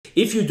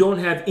if you don't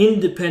have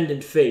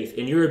independent faith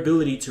in your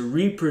ability to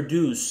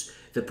reproduce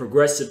the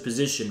progressive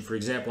position, for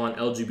example, on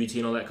LGBT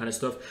and all that kind of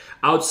stuff,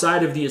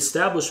 outside of the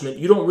establishment,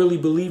 you don't really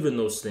believe in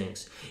those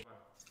things.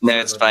 No,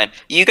 it's fine.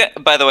 You guys,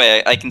 by the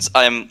way,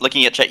 I'm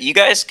looking at chat. You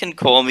guys can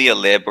call me a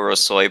lib or a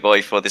soy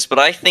boy for this, but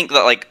I think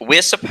that like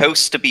we're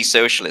supposed to be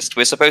socialist.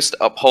 We're supposed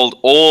to uphold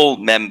all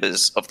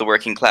members of the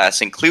working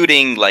class,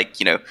 including like,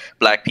 you know,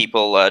 black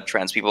people,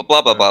 trans people,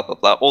 blah blah blah blah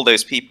blah, all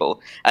those people.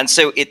 And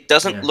so it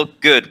doesn't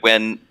look good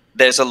when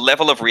there's a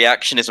level of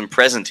reactionism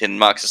present in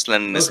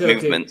Marxist-Leninist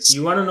movements. Okay.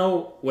 You want to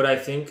know what I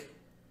think?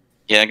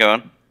 Yeah,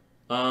 go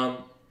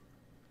on.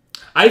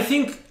 I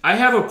think I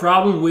have a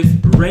problem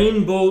with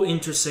rainbow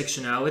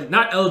intersectionality,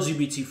 not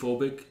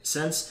LGBT-phobic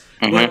sense,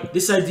 but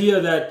this idea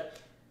that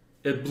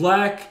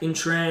black and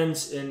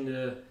trans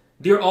and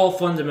they're all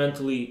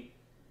fundamentally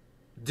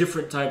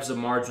different types of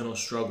marginal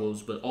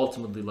struggles, but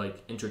ultimately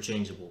like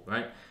interchangeable,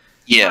 right?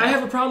 Yeah. I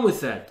have a problem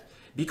with that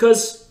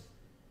because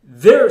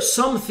there are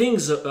some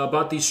things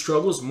about these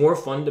struggles more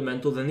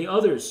fundamental than the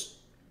others.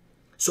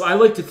 So I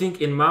like to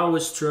think in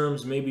Maoist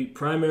terms, maybe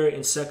primary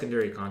and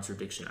secondary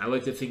contradiction. I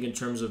like to think in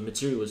terms of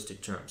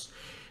materialistic terms.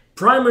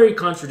 Primary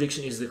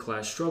contradiction is the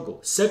class struggle.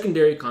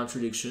 Secondary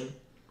contradiction,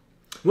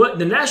 well,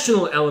 the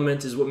national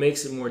element is what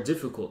makes it more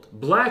difficult.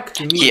 Black,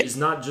 to me, is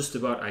not just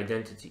about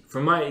identity.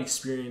 From my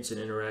experience and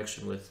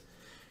interaction with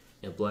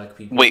black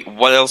people. Wait,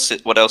 what else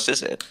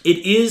is it? It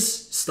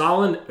is,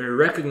 Stalin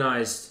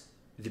recognized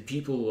the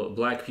people,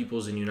 black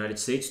peoples in the United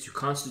States to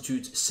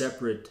constitute a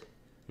separate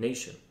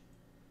nation.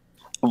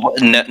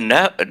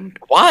 No,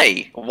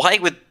 why? Why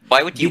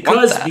would you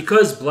want that?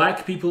 Because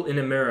black people in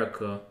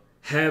America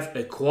have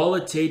a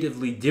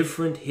qualitatively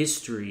different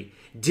history,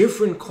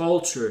 different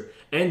culture,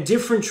 and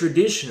different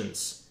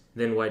traditions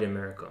than white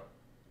America.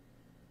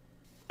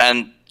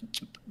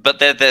 But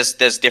there's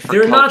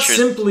different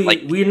cultures.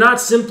 We're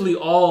not simply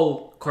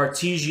all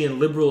Cartesian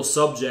liberal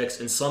subjects,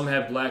 and some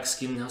have black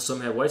skin,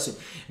 some have white skin.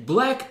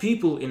 Black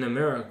people in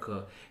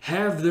America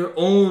have their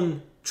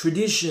own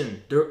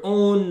tradition, their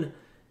own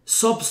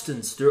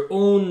substance, their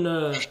own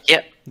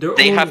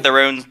they have their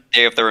own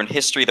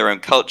history, their own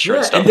culture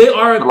and stuff. And they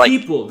are a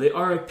people. They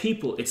are a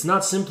people. It's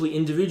not simply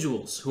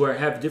individuals who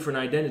have different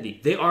identity.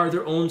 They are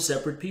their own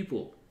separate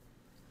people.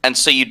 And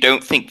so you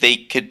don't think they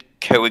could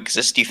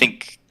coexist? You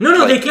think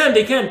No, they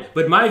can.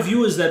 But my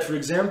view is that, for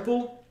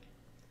example,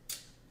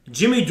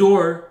 Jimmy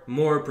Dore,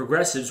 more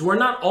progressives, who are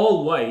not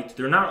all white,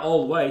 they're not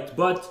all white,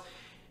 but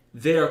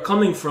they are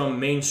coming from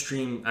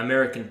mainstream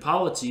American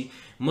polity,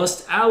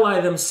 must ally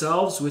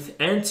themselves with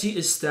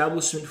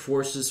anti-establishment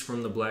forces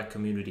from the black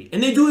community.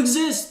 And they do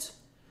exist,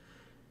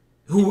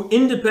 who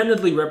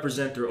independently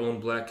represent their own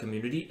black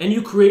community, and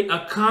you create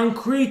a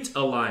concrete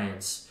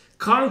alliance.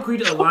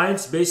 Concrete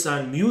alliance based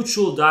on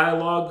mutual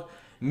dialogue,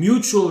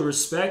 mutual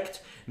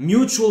respect,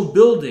 mutual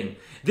building.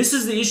 This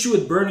is the issue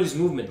with Bernie's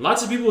movement.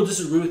 Lots of people will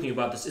disagree with me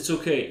about this. It's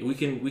okay. We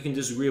can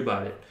disagree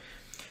about it.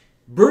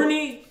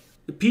 Bernie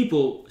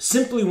people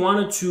simply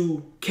wanted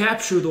to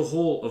capture the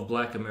whole of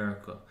black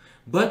America.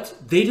 But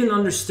they didn't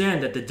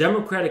understand that the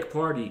Democratic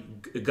Party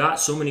got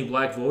so many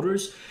black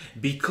voters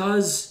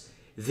because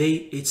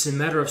it's a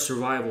matter of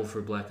survival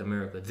for black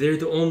America. They're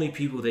the only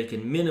people they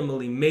can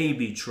minimally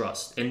maybe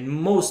trust. And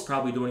most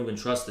probably don't even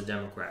trust the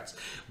Democrats.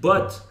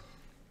 But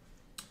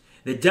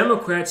the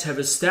Democrats have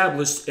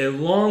established a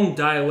long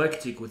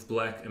dialectic with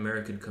black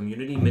American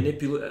community.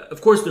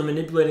 Of course, they're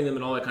manipulating them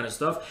and all that kind of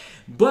stuff.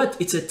 But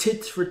it's a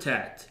tit for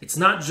tat. It's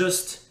not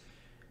just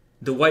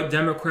the white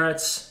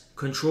Democrats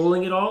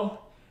controlling it all.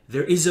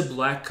 There is a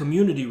black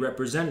community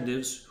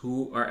representatives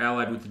who are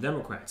allied with the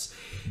Democrats.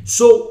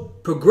 So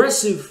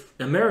progressive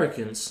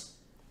Americans,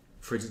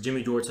 for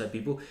Jimmy Dore type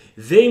people,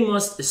 they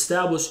must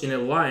establish an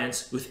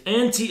alliance with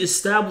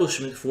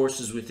anti-establishment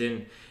forces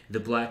within the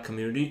black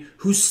community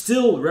who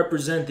still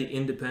represent the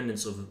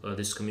independence of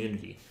this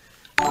community.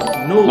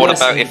 What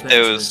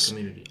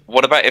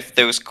about if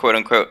those quote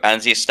unquote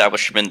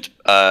anti-establishment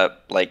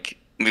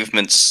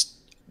movements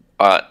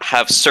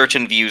have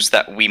certain views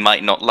that we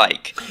might not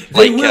like?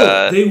 They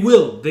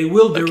will. There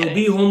will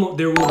be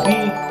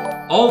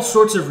all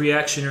sorts of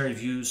reactionary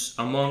views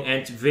among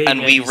vague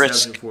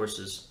anti-establishment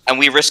forces. And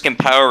we risk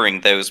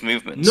empowering those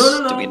movements.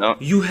 No. Do we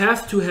not? You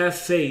have to have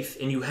faith,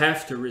 and you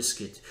have to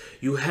risk it.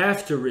 You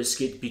have to risk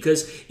it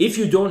because if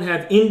you don't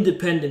have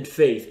independent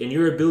faith in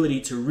your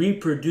ability to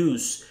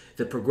reproduce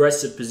the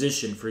progressive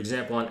position, for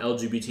example, on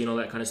LGBT and all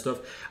that kind of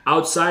stuff,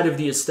 outside of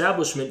the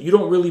establishment, you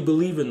don't really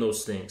believe in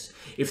those things.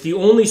 If the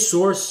only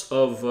source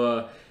of,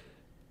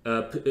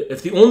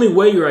 if the only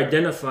way you're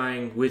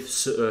identifying with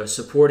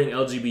supporting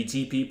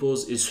LGBT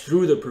peoples is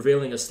through the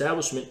prevailing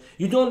establishment,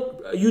 you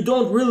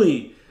don't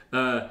really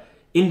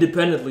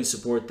independently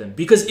support them.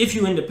 Because if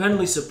you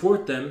independently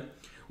support them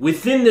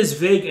within this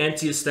vague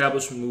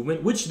anti-establishment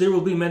movement, which there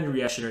will be many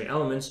reactionary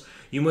elements,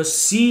 you must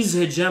seize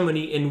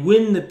hegemony and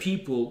win the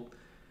people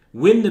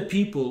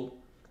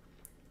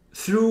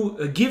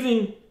through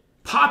giving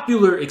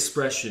popular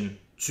expression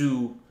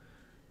to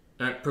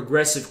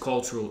progressive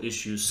cultural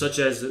issues, such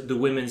as the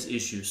women's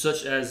issue,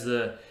 such as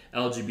the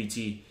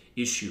LGBT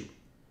issue.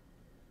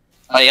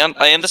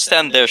 I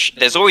understand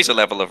there's always a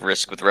level of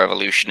risk with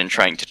revolution and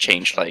trying to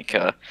change like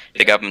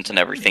the government and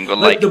everything, but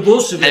Like the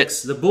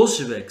Bolsheviks,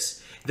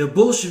 the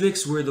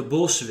Bolsheviks were the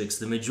Bolsheviks,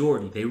 the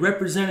majority. They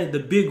represented the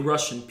big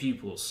Russian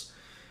peoples.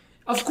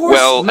 Of course,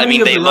 well, I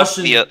mean, they lost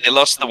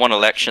the one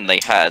election they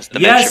had. The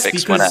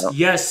Mensheviks went out.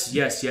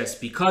 Yes,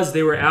 because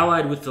they were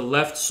allied with the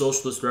left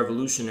socialist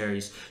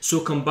revolutionaries. So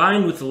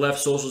combined with the left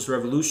socialist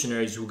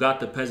revolutionaries who got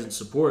the peasant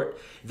support,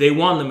 they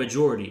won the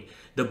majority.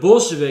 The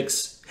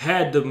Bolsheviks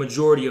had the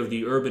majority of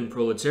the urban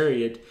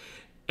proletariat,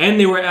 and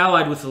they were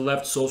allied with the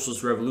left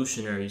socialist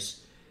revolutionaries.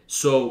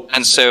 So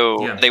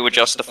they were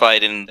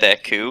justified in their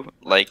coup.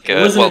 Like, it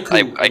wasn't a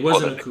coup. It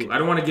wasn't a coup. I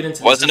don't want to get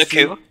into. Wasn't a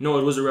coup? No,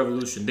 it was a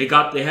revolution. They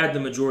had the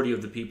majority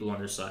of the people on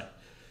their side.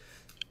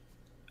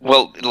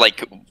 Well,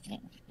 like,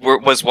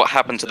 was what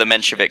happened to the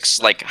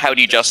Mensheviks? Like, how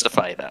do you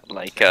justify that?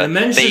 Like, the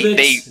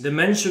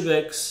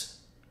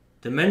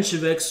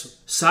Mensheviks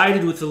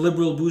sided with the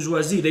liberal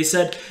bourgeoisie. They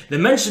said the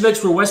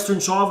Mensheviks were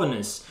Western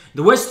chauvinists.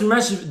 The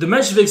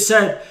Mensheviks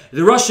said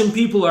the Russian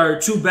people are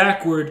too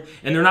backward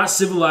and they're not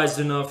civilized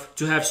enough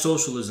to have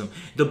socialism.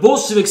 The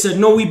Bolsheviks said,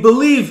 no, we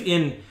believe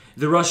in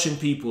the Russian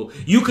people.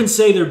 You can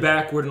say they're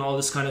backward and all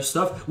this kind of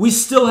stuff. We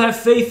still have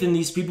faith in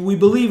these people. We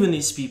believe in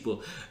these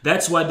people.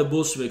 That's why the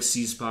Bolsheviks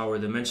seized power.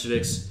 The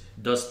Mensheviks,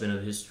 dustbin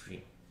of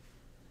history.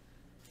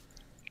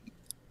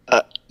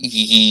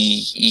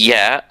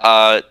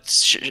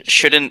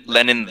 Shouldn't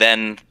Lenin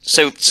then?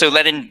 So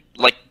Lenin,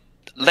 like,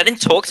 Lenin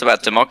talked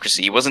about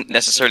democracy. He wasn't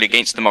necessarily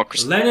against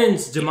democracy.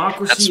 Lenin's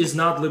democracy is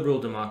not liberal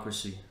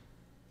democracy.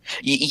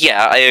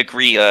 Yeah, I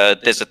agree.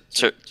 There's a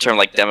term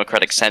like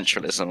democratic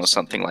centralism or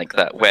something like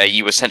that, where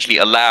you essentially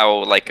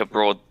allow like a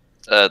broad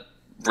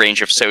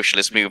range of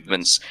socialist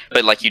movements,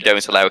 but like you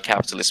don't allow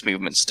capitalist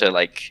movements to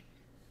like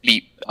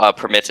be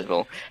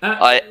permissible.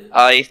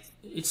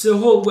 It's a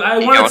whole. I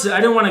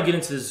didn't want to get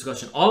into this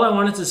discussion. All I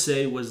wanted to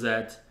say was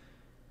that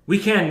we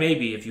can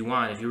maybe, if you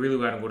want, if you really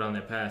want to go down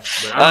that path.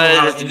 But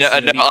I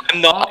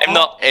don't know how I'm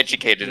not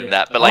educated in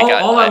that. But like,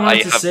 all I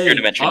want to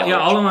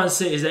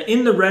say is that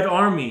in the Red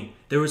Army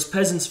there was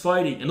peasants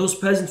fighting, and those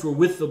peasants were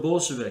with the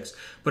Bolsheviks.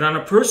 But on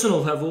a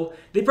personal level,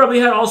 they probably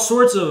had all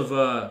sorts of,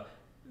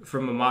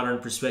 from a modern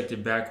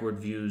perspective, backward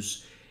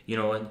views, you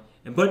know.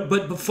 But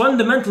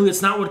fundamentally,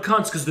 it's not what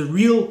counts, because the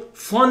real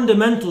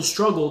fundamental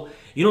struggle,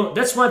 you know,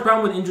 that's my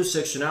problem with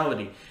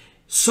intersectionality.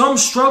 Some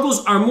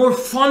struggles are more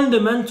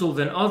fundamental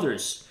than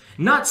others.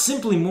 Not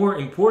simply more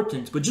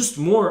important, but just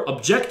more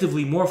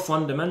objectively more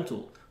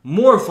fundamental.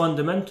 More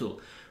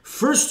fundamental.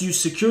 First, you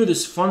secure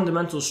this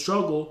fundamental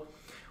struggle.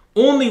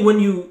 Only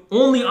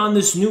on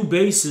this new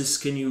basis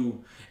can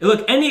you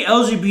look. Any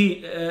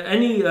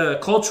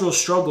cultural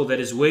struggle that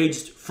is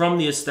waged from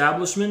the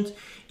establishment,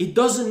 it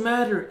doesn't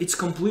matter. It's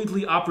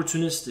completely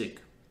opportunistic.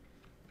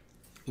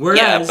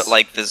 Whereas, but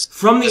like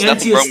from the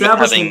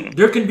anti-establishment,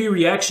 there can be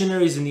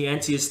reactionaries in the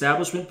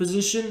anti-establishment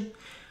position,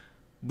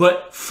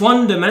 but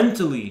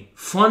fundamentally,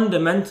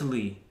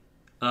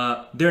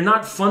 they're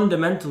not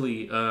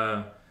fundamentally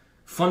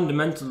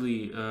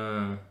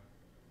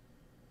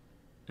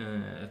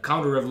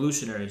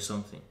counter-revolutionary or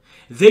something.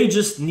 They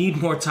just need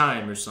more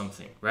time or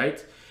something,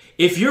 right?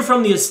 If you're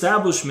from the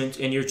establishment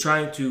and you're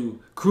trying to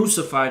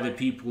crucify the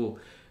people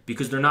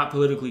because they're not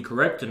politically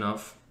correct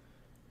enough,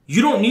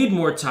 you don't need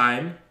more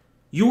time.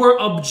 You are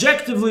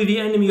objectively the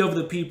enemy of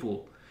the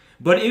people.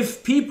 But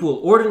if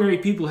ordinary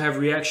people have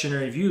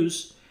reactionary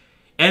views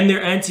and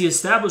they're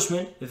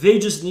anti-establishment, they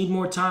just need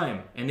more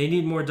time and they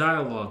need more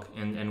dialogue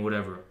and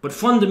whatever. But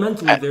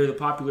fundamentally, they're the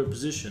popular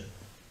position.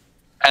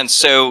 And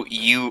so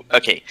you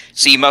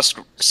must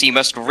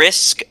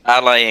risk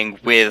allying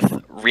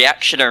with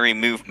reactionary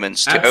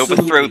movements to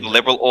overthrow the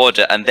liberal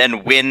order and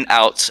then win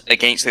out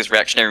against those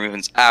reactionary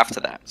movements after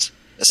that.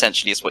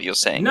 Essentially, is what you're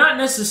saying. Not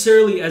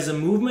necessarily as a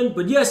movement,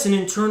 but yes, an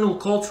internal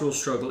cultural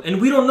struggle.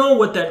 And we don't know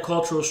what that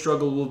cultural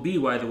struggle will be,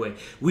 by the way.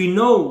 We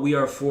know we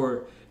are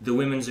for the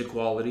women's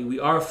equality. We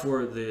are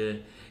for the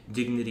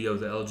dignity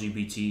of the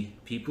LGBT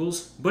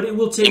peoples. But it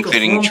will take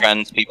including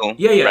trans people.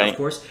 Yeah, right? Of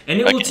course. And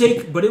it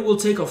will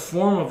take a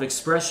form of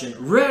expression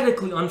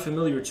radically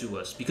unfamiliar to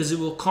us, because it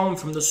will come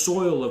from the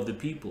soil of the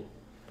people.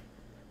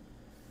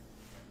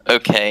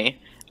 Okay.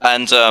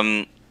 And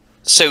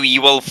so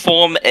you will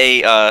form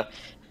a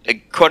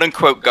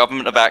quote-unquote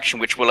government of action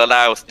which will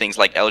allow things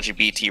like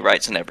LGBT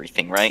rights and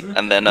everything, right?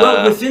 And then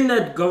within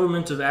that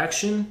government of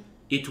action,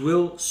 it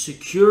will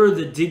secure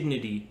the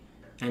dignity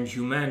and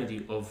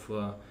humanity of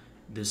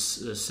this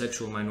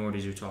sexual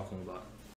minorities you're talking about.